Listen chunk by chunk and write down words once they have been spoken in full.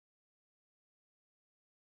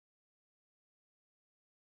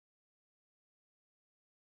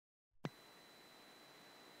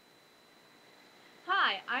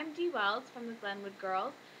I'm Dee Wells from the Glenwood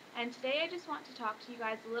Girls, and today I just want to talk to you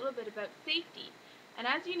guys a little bit about safety. And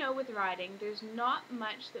as you know, with riding, there's not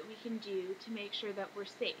much that we can do to make sure that we're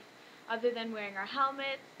safe, other than wearing our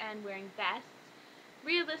helmets and wearing vests.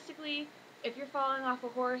 Realistically, if you're falling off a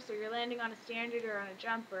horse or you're landing on a standard or on a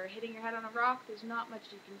jump or hitting your head on a rock, there's not much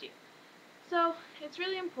you can do. So it's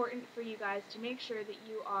really important for you guys to make sure that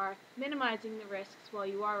you are minimizing the risks while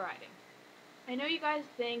you are riding. I know you guys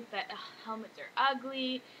think that helmets are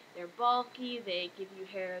ugly, they're bulky, they give you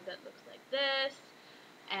hair that looks like this,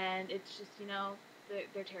 and it's just,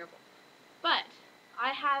 they're terrible. But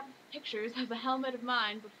I have pictures of a helmet of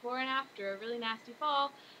mine before and after a really nasty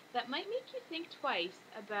fall that might make you think twice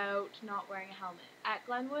about not wearing a helmet. At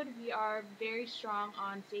Glenwood, we are very strong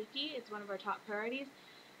on safety. It's one of our top priorities,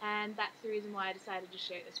 and that's the reason why I decided to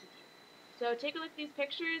share this with you. So take a look at these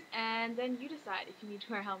pictures, and then you decide if you need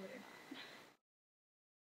to wear a helmet or not.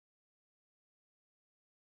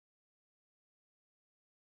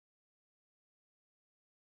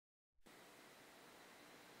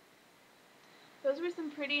 Those were some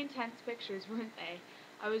pretty intense pictures, weren't they?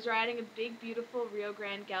 I was riding a big, beautiful Rio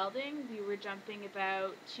Grande gelding. We were jumping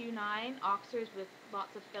about 2.9 oxers with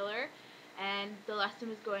lots of filler, and the lesson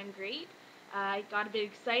was going great. I got a bit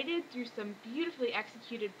excited, threw some beautifully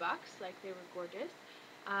executed bucks, like they were gorgeous.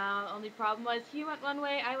 Only problem was he went one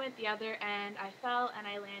way, I went the other, and I fell and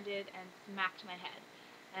I landed and smacked my head.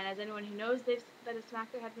 And as anyone who knows that has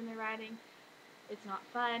smacked their head when they're riding, it's not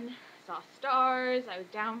fun. Saw stars. I was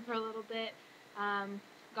down for a little bit. Um,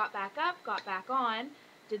 got back up, got back on,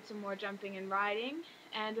 did some more jumping and riding,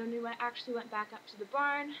 and when we actually went back up to the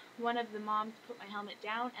barn, one of the moms put my helmet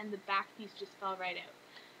down and the back piece just fell right out.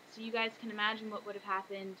 So you guys can imagine what would have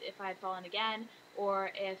happened if I had fallen again,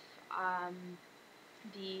 or if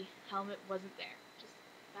the helmet wasn't there. Just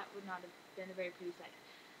that would not have been a very pretty sight.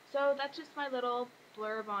 So that's just my little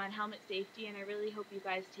blurb on helmet safety, and I really hope you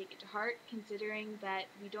guys take it to heart, considering that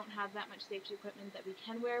we don't have that much safety equipment that we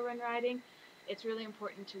can wear when riding. It's really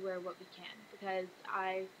important to wear what we can, because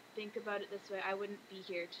I think about it this way, I wouldn't be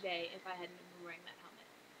here today if I hadn't been wearing that helmet.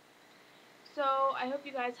 So I hope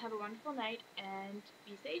you guys have a wonderful night, and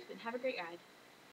be safe, and have a great ride.